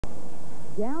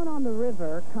Down on the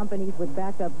river, companies with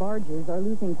backed-up barges are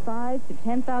losing $5,000 to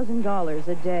 $10,000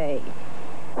 a day.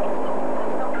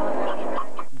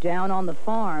 Down on the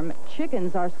farm,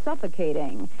 chickens are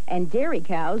suffocating, and dairy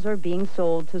cows are being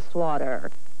sold to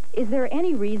slaughter. Is there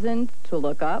any reason to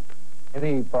look up?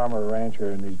 Any farmer or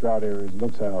rancher in these drought areas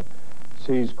looks out,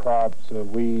 sees crops,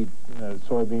 wheat,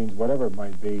 soybeans, whatever it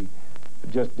might be,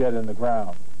 just dead in the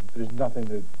ground. There's nothing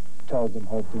that tells them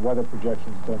hope. The weather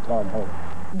projections don't tell them hope.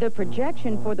 The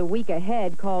projection for the week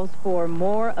ahead calls for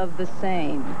more of the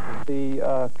same.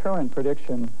 The current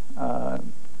prediction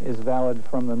is valid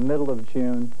from the middle of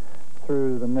June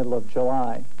through the middle of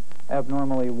July.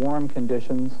 Abnormally warm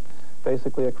conditions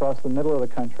basically across the middle of the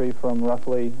country from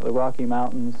roughly the Rocky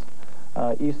Mountains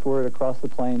eastward across the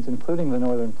plains, including the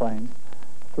northern plains,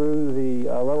 through the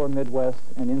lower Midwest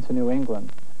and into New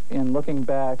England. In looking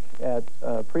back at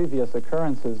previous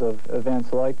occurrences of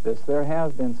events like this, there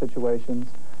have been situations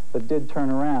that did turn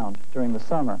around during the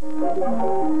summer.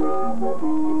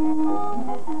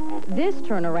 This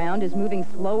turnaround is moving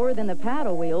slower than the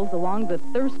paddle wheels along the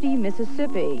thirsty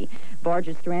Mississippi.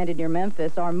 Barges stranded near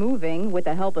Memphis are moving with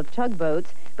the help of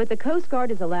tugboats, but the Coast Guard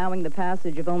is allowing the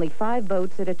passage of only 5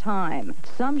 boats at a time.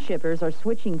 Some shippers are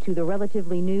switching to the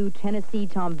relatively new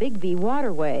Tennessee-Tombigbee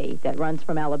waterway that runs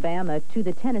from Alabama to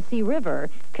the Tennessee River,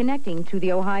 connecting to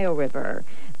the Ohio River.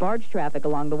 Barge traffic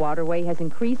along the waterway has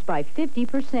increased by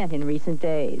 50% in recent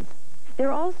days.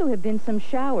 There also have been some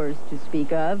showers to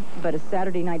speak of, but a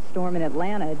Saturday night storm in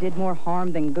Atlanta did more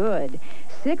harm than good.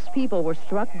 6 people were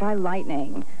struck by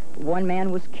lightning. 1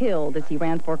 man was killed as he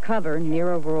ran for cover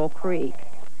near a rural creek.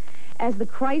 As the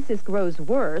crisis grows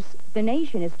worse, the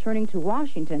nation is turning to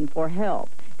Washington for help.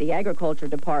 The Agriculture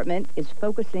Department is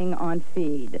focusing on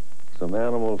feed. Some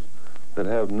animals that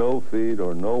have no feed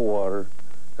or no water,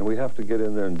 and we have to get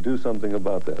in there and do something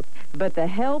about that. But the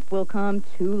help will come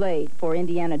too late for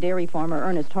Indiana dairy farmer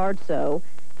Ernest Hardsoe.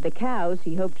 The cows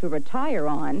he hoped to retire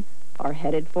on are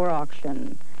headed for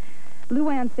auction.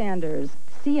 Luann Sanders,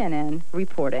 CNN,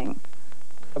 reporting.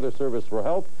 Other service for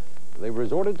help, they've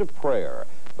resorted to prayer.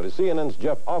 But as CNN's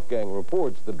Jeff Offgang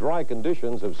reports, the dry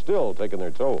conditions have still taken their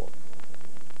toll.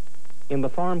 In the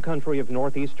farm country of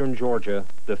northeastern Georgia,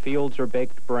 the fields are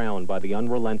baked brown by the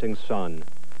unrelenting sun.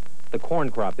 The corn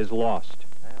crop is lost.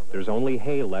 There's only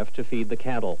hay left to feed the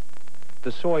cattle.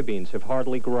 The soybeans have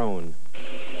hardly grown.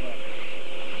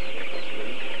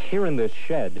 Here in this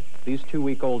shed, these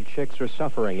 2-week-old chicks are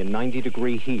suffering in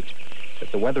 90-degree heat.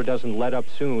 If the weather doesn't let up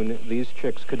soon, these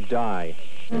chicks could die.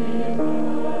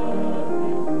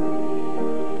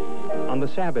 On the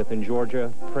Sabbath in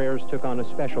Georgia, prayers took on a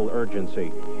special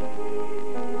urgency.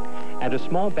 At a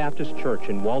small Baptist church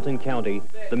in Walton County,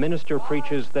 the minister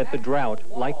preaches that the drought,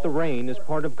 like the rain, is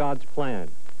part of God's plan.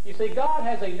 You see, God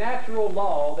has a natural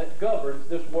law that governs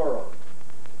this world.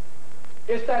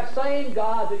 It's that same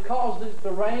God that causes it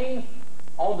to rain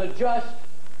on the just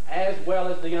as well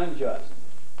as the unjust.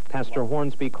 Pastor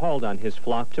Hornsby called on his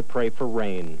flock to pray for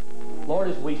rain. Lord,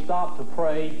 as we stop to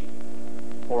pray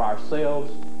for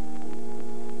ourselves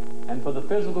and for the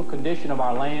physical condition of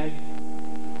our land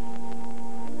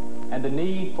and the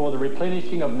need for the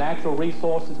replenishing of natural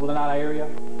resources within our area,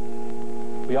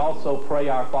 we also pray,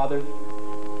 our Father,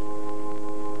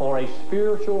 for a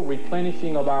spiritual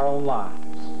replenishing of our own lives,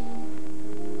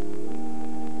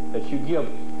 that you give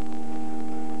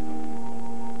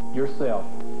yourself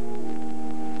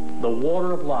the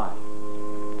water of life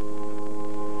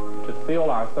to fill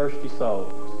our thirsty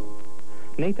souls.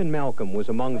 Nathan Malcolm was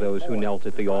among those who knelt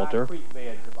at the altar.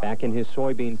 Back in his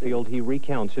soybean field, he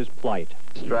recounts his plight.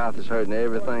 This drought is hurting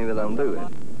everything that I'm doing.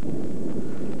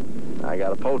 I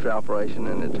got a poultry operation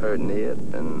and it's hurting it,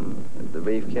 and the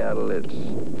beef cattle, it's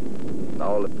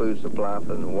all the food supply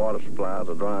and the water supplies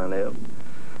are drying up.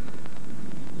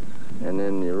 And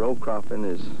then your row cropping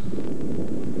is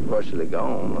virtually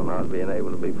gone and not being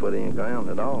able to be put in ground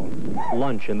at all.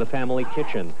 Lunch in the family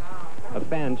kitchen. A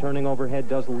fan turning overhead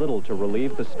does little to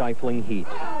relieve the stifling heat.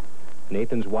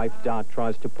 Nathan's wife, Dot,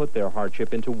 tries to put their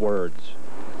hardship into words.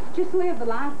 Just live the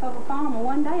life of a farmer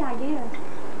one day, I guess.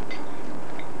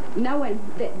 Knowing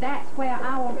that that's where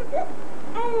our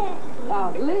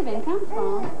living comes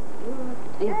from,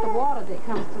 is the water that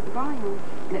comes to the ground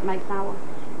that makes our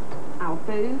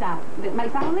food, that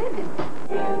makes our living.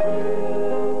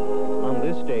 On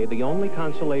this day, the only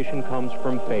consolation comes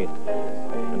from faith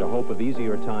and a hope of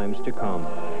easier times to come.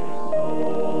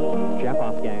 Jeff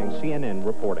Offgang, CNN,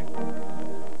 reporting.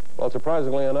 Well,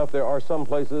 surprisingly enough, there are some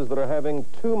places that are having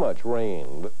too much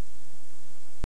rain.